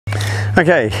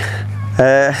Okay,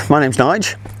 my name's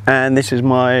Nige and this is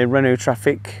my Renault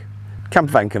Traffic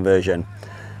campervan conversion.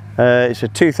 It's a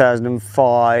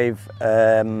 2005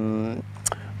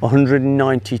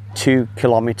 192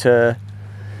 kilometre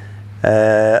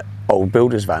old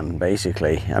builder's van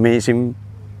basically. I mean, it's in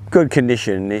good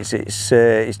condition.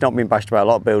 It's not been bashed about. A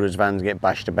lot of builders' vans get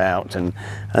bashed about, and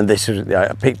this was,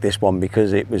 I picked this one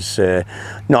because it was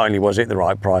not only was it the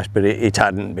right price, but it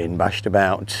hadn't been bashed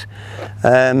about.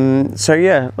 So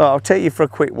yeah, I'll take you for a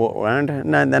quick walk around,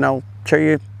 and then I'll show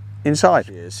you inside.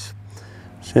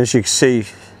 So as you can see,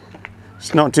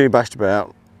 it's not too bashed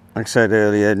about. Like I said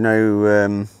earlier,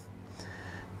 no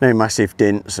massive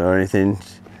dents or anything.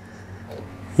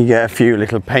 You get a few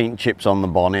little paint chips on the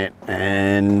bonnet,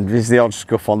 and there's the odd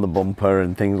scuff on the bumper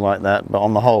and things like that, but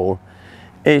on the whole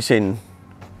it's in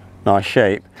nice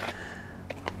shape.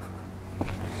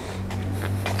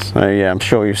 So yeah, I'm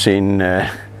sure you've seen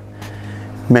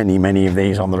many of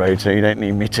these on the road, so you don't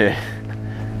need me to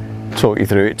talk you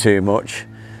through it too much.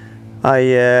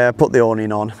 I put the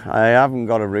awning on. I haven't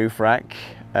got a roof rack,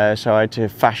 so I had to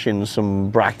fashion some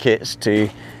brackets to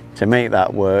make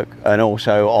that work, and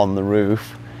also on the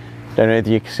roof, don't know if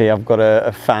you can see, I've got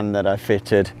a fan that I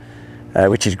fitted,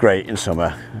 which is great in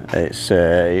summer.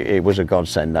 It was a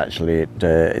godsend actually in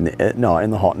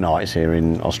the hot nights here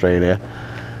in Australia.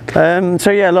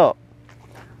 So yeah, look,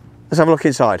 let's have a look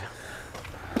inside.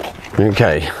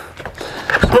 Okay,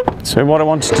 so what I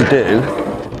wanted to do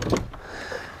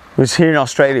was, here in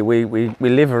Australia we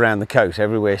live around the coast.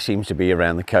 Everywhere seems to be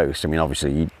around the coast. I mean,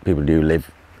 obviously people do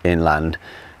live inland,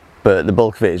 but the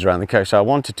bulk of it is around the coast. So I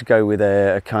wanted to go with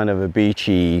a kind of a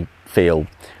beachy feel,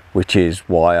 which is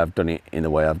why I've done it in the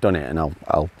way I've done it. And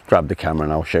I'll grab the camera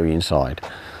and I'll show you inside.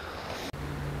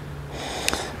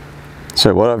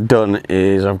 So what I've done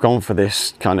is I've gone for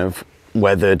this kind of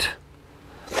weathered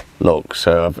look.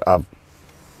 So I've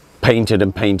painted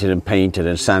and painted and painted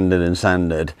and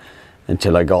sanded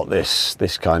until I got this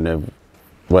kind of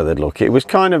weathered look. It was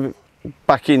kind of,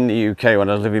 back in the UK,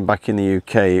 when I was living back in the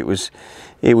UK,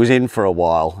 it was in for a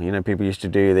while. You know, people used to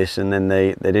do this and then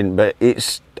they didn't, but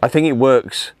I think it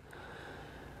works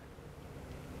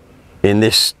in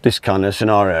this kind of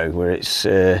scenario where it's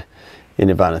in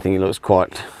a van. I think it looks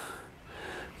quite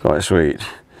sweet.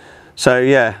 So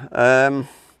yeah,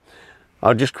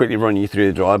 I'll just quickly run you through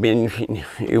the drawer. I mean,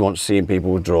 who wants seeing people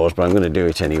with drawers, but I'm going to do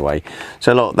it anyway.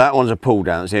 So look, that one's a pull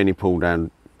down. It's the only pull down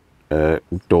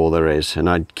door there is, and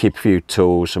I'd keep a few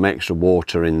tools, some extra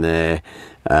water in there,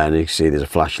 and you can see there's a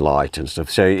flashlight and stuff.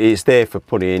 So it's there for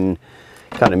putting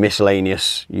kind of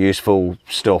miscellaneous useful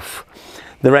stuff.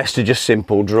 The rest are just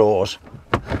simple drawers.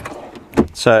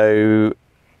 So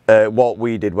what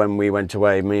we did when we went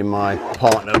away, me and my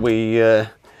partner, we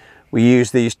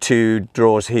used these two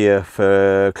drawers here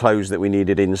for clothes that we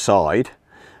needed inside,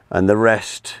 and the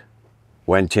rest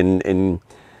went in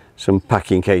some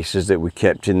packing cases that we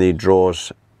kept in the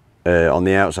drawers on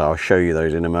the outside. I'll show you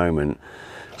those in a moment.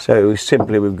 So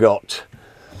simply we've got,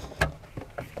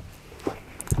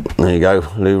 there you go,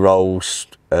 loo rolls,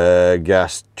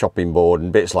 gas, chopping board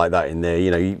and bits like that in there. You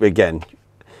know, again,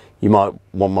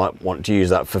 one might want to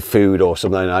use that for food or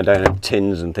something. I don't have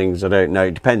tins and things, I don't know.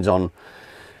 It depends on,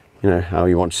 you know, how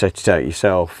you want to set it out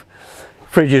yourself.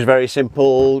 Fridge is very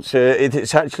simple.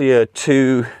 It's actually a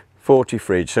 240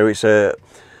 fridge, so it's a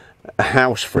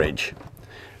house fridge,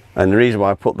 and the reason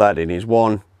why I put that in is,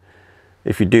 one,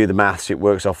 if you do the maths, it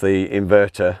works off the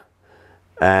inverter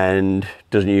and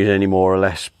doesn't use any more or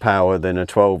less power than a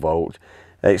 12 volt,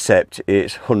 except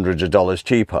it's hundreds of dollars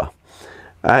cheaper,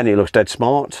 and it looks dead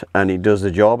smart and it does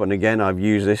the job. And again, I've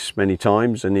used this many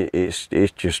times and it's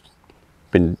just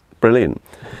been brilliant.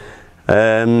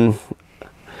 I've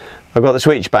got the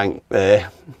switch bank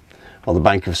there, or the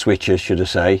bank of switches should I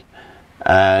say,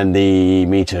 and the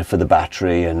meter for the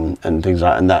battery and things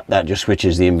like that, and that just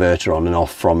switches the inverter on and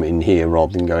off from in here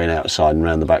rather than going outside and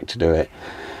around the back to do it.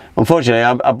 Unfortunately,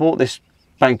 I bought this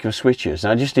bank of switches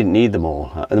and I just didn't need them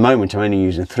all. At the moment I'm only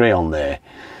using 3 on there,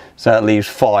 so that leaves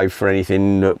 5 for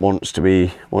anything that wants to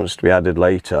be added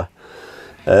later.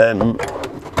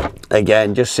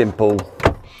 Again, just simple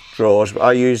drawers.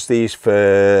 I use these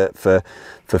for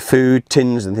food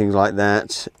tins and things like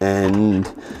that,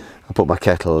 and I put my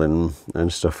kettle and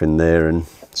stuff in there and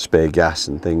spare gas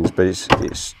and things, but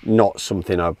it's not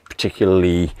something I've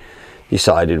particularly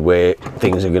decided where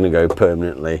things are going to go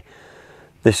permanently.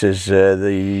 This is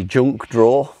the junk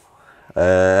drawer.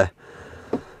 Obviously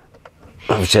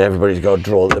everybody's got a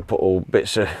drawer that they put all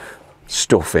bits of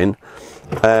stuff in,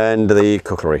 and the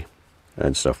cookery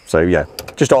and stuff. So yeah,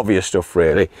 just obvious stuff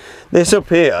really. This up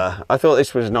here, I thought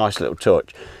this was a nice little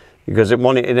touch. because it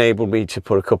enabled me to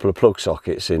put a couple of plug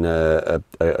sockets in a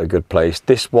good place.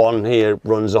 This one here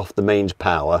runs off the mains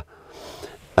power,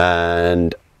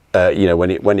 and you know,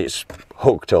 when it's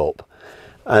hooked up,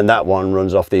 and that one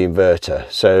runs off the inverter.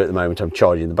 So at the moment I'm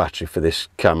charging the battery for this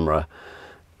camera,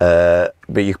 but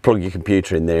you plug your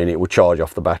computer in there and it will charge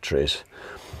off the batteries.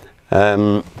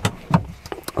 Again,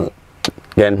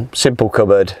 simple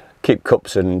cupboard, keep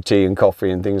cups and tea and coffee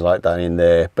and things like that in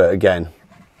there, but again,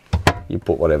 you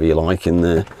put whatever you like in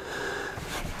there.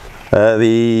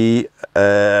 The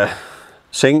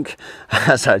sink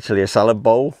has actually a salad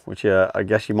bowl, which I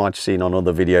guess you might have seen on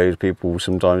other videos. People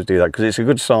sometimes do that because it's a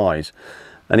good size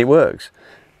and it works.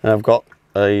 And I've got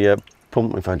a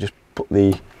pump. If I just put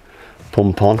the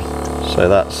pump on, so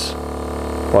that's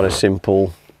quite a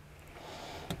simple,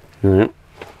 and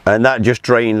that just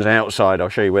drains outside. I'll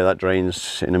show you where that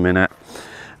drains in a minute.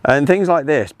 And things like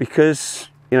this, because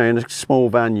you know, in a small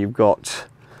van you've got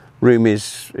room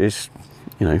is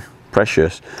you know,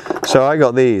 precious. So I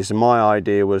got these, and my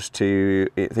idea was to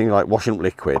things like washing up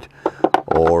liquid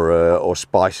or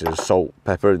spices, salt,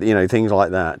 pepper, you know, things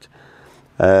like that.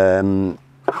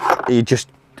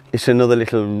 It's another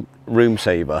little room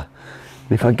saver.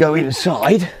 And if I go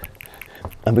inside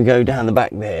and we go down the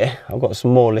back there, I've got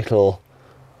some more little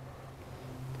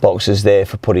boxes there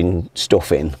for putting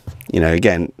stuff in. You know,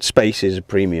 again, space is a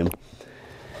premium.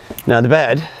 Now the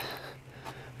bed,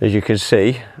 as you can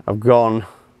see, I've gone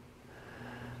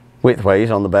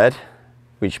widthways on the bed,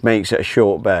 which makes it a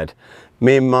short bed.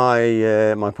 Me and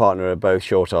my partner are both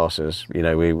short arses. You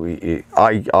know,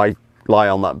 I lie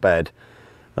on that bed,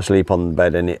 I sleep on the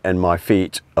bed, and my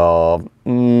feet are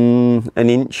an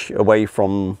inch away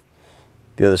from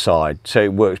the other side, so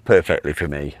it works perfectly for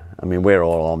me. I mean, we're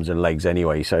all arms and legs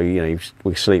anyway, so you know,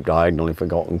 we sleep diagonal if we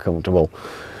got uncomfortable.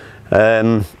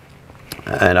 And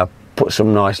I've put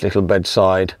some nice little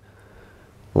bedside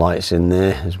lights in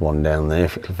there. There's one down there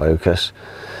if it'll focus,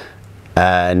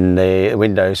 and the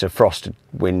window's a frosted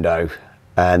window,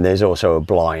 and there's also a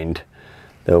blind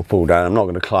that will pull down. I'm not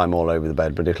going to climb all over the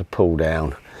bed, but it'll pull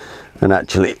down. And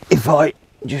actually, if I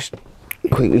just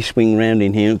quickly swing round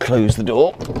in here and close the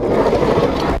door,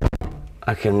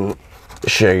 I can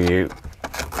show you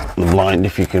the blind,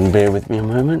 if you can bear with me a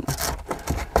moment.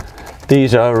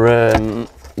 These are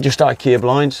just IKEA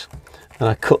blinds, and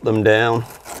I cut them down.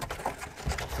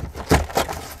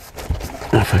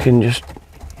 If I can just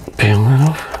peel that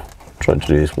off. Try to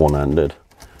do this one-handed.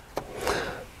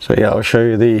 So yeah, I'll show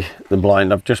you the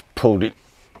blind. I've just pulled it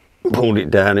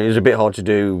down. It was a bit hard to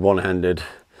do one-handed,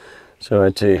 so I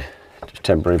had to just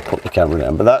temporarily put the camera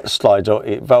down. But that slides up,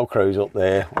 it velcros up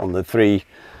there on the three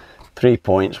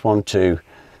points, 1, 2,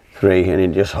 3, and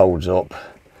it just holds up,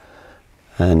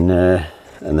 and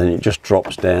then it just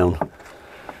drops down,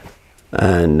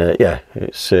 and yeah,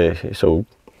 it's all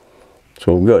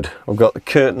good. I've got the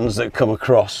curtains that come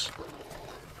across.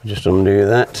 I'll just undo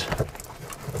that.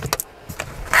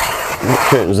 The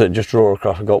curtains that just draw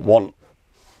across. I've got one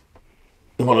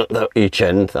at each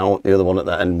end. I want the other one at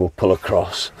that end will pull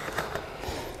across,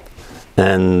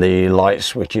 and the light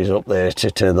switches up there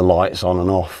to turn the lights on and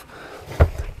off.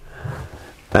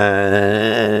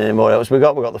 And what else we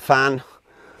got? We've got the fan,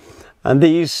 and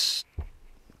these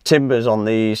timbers on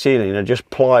the ceiling are just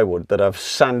plywood that I've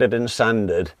sanded and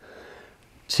sanded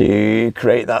to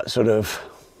create that sort of,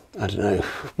 I don't know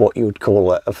what you would call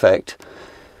that effect,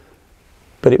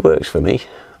 but it works for me.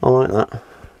 I like that.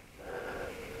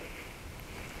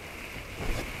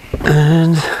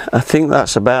 And I think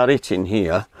that's about it in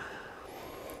here.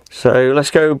 So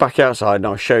let's go back outside and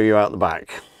I'll show you out the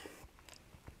back.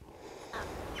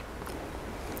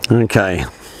 Okay,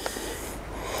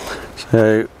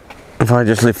 so if I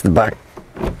just lift the back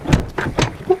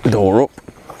door up.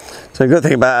 So the good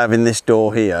thing about having this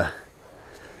door here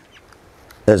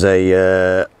as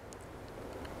a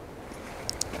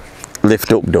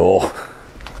lift up door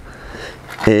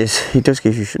is it does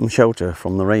give you some shelter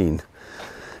from the rain.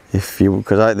 If you,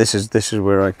 because this is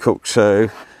where I cook. So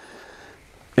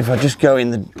if I just go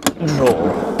in the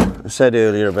drawer, I said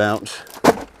earlier about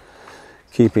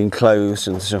keeping clothes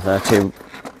and stuff out here.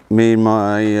 Me and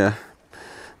my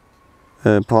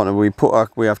partner, we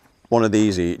have one of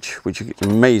these each, which is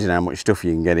amazing how much stuff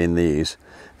you can get in these,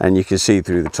 and you can see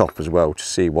through the top as well to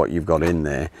see what you've got in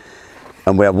there.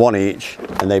 And we have one each,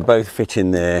 and they both fit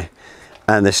in there,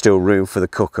 and there's still room for the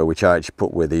cooker, which I actually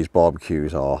put where these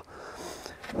barbecues are.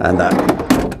 And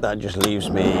that just leaves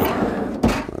me,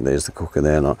 there's the cooker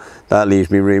there, that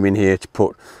leaves me room in here to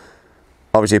put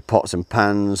obviously pots and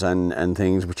pans and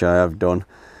things, which I have done,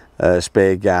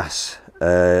 spare gas,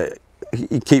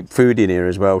 you keep food in here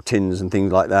as well, tins and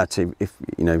things like that, if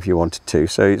you know, if you wanted to.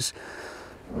 So it's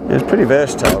pretty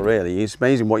versatile, really. It's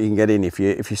amazing what you can get in if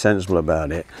you're sensible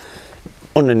about it.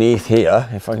 Underneath here,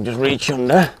 if I can just reach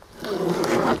under,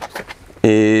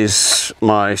 is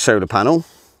my solar panel,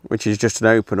 which is just an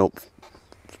open up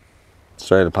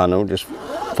solar panel, just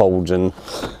folds and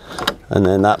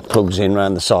then that plugs in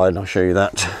around the side, and I'll show you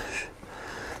that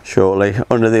shortly.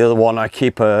 Under the other one I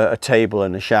keep a table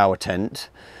and a shower tent.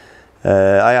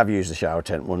 I have used the shower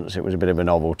tent once. It was a bit of a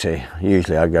novelty.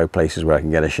 Usually I go places where I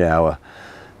can get a shower,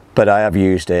 but I have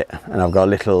used it, and I've got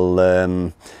a little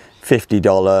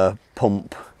 $50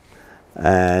 pump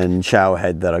and shower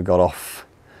head that I got off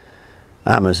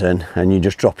Amazon, and you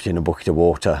just drop it in a bucket of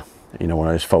water, you know, one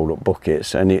of those fold up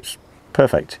buckets, and it's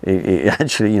perfect. It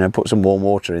actually, you know, put some warm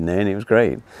water in there and it was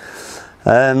great.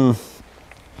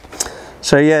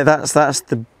 So yeah, that's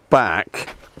the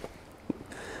back.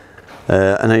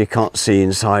 I know you can't see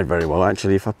inside very well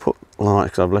actually. If I put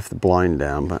lights, because I've left the blind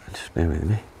down, but just bear with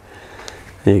me.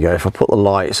 There you go. If I put the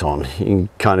lights on, you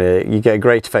get a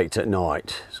great effect at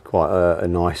night. It's quite a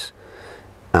nice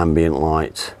ambient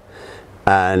light,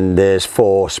 and there's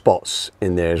 4 spots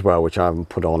in there as well, which I haven't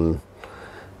put on,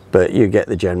 but you get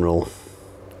the general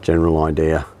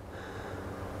idea.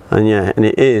 And yeah, and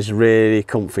it is really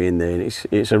comfy in there, and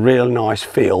it's a real nice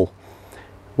feel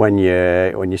when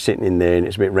you're sitting in there and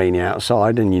it's a bit rainy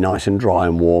outside and you're nice and dry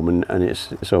and warm, and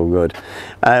it's all good.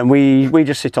 And we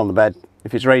just sit on the bed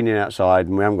if it's raining outside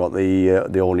and we haven't got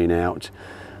the awning out,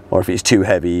 or if it's too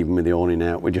heavy even with the awning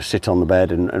out, we just sit on the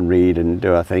bed and read and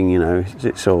do our thing, you know.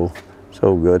 It's all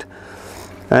good.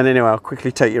 And anyway, I'll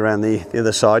quickly take you around the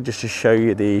other side just to show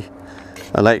you the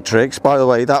electrics. By the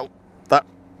way, that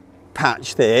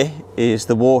patch there is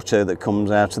the water that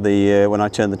comes out of the when I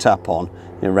turn the tap on,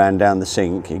 it ran down the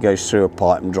sink, it goes through a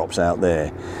pipe and drops out there.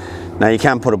 Now you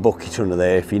can put a bucket under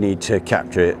there if you need to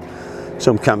capture it.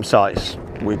 Some campsites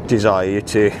would desire you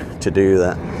to do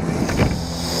that.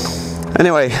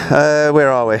 Anyway, where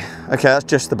are we? Okay, that's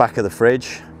just the back of the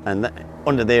fridge, and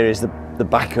under there is the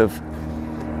back of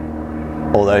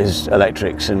all those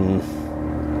electrics and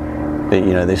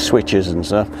you know, the switches and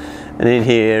stuff. And in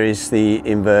here is the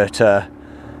inverter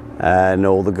and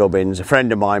all the gubbins. A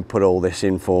friend of mine put all this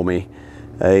in for me.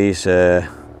 It's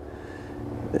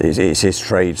his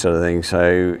trade sort of thing,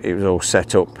 so it was all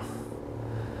set up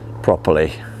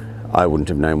properly. I wouldn't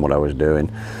have known what I was doing.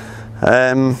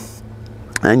 And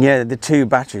yeah, the 2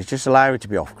 batteries just allow it to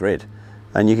be off grid,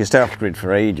 and you can stay off grid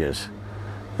for ages.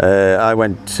 I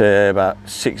went about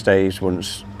 6 days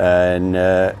once, and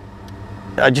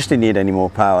I just didn't need any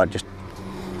more power. Just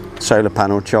solar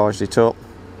panel charged it up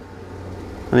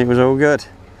and it was all good.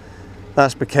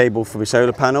 That's the cable for my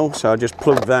solar panel, so I just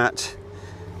plug that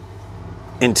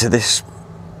into this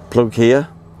plug here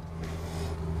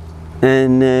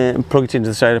and plug it into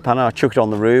the solar panel. I chuck it on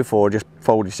the roof or just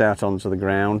fold it out onto the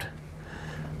ground,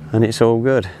 and it's all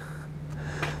good.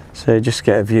 So just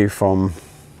get a view from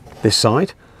this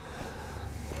side.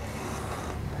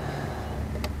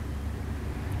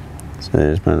 So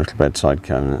there's my little bedside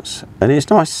cabinets, and it's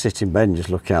nice to sit in bed and just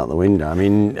look out the window. I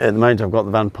mean, at the moment I've got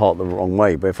the van parked the wrong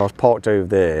way, but if I was parked over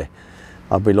there,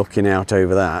 I'd be looking out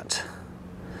over that,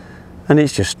 and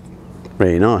it's just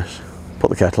really nice. Put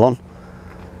the kettle on,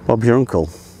 Bob's your uncle.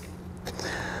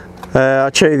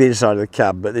 I'll show you the inside of the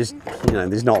cab, but there's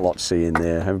not a lot to see in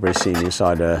there. Everybody's seen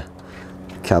inside a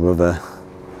cab of a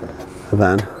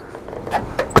van.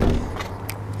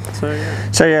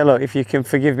 So yeah, look, if you can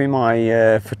forgive me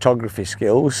my photography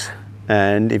skills,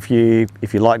 and if you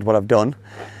liked what I've done,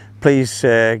 please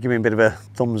give me a bit of a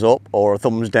thumbs up or a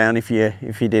thumbs down if you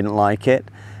didn't like it,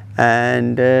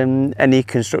 and any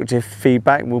constructive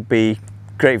feedback will be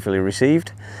gratefully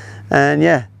received. And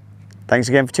yeah, thanks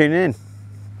again for tuning in.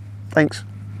 Thanks.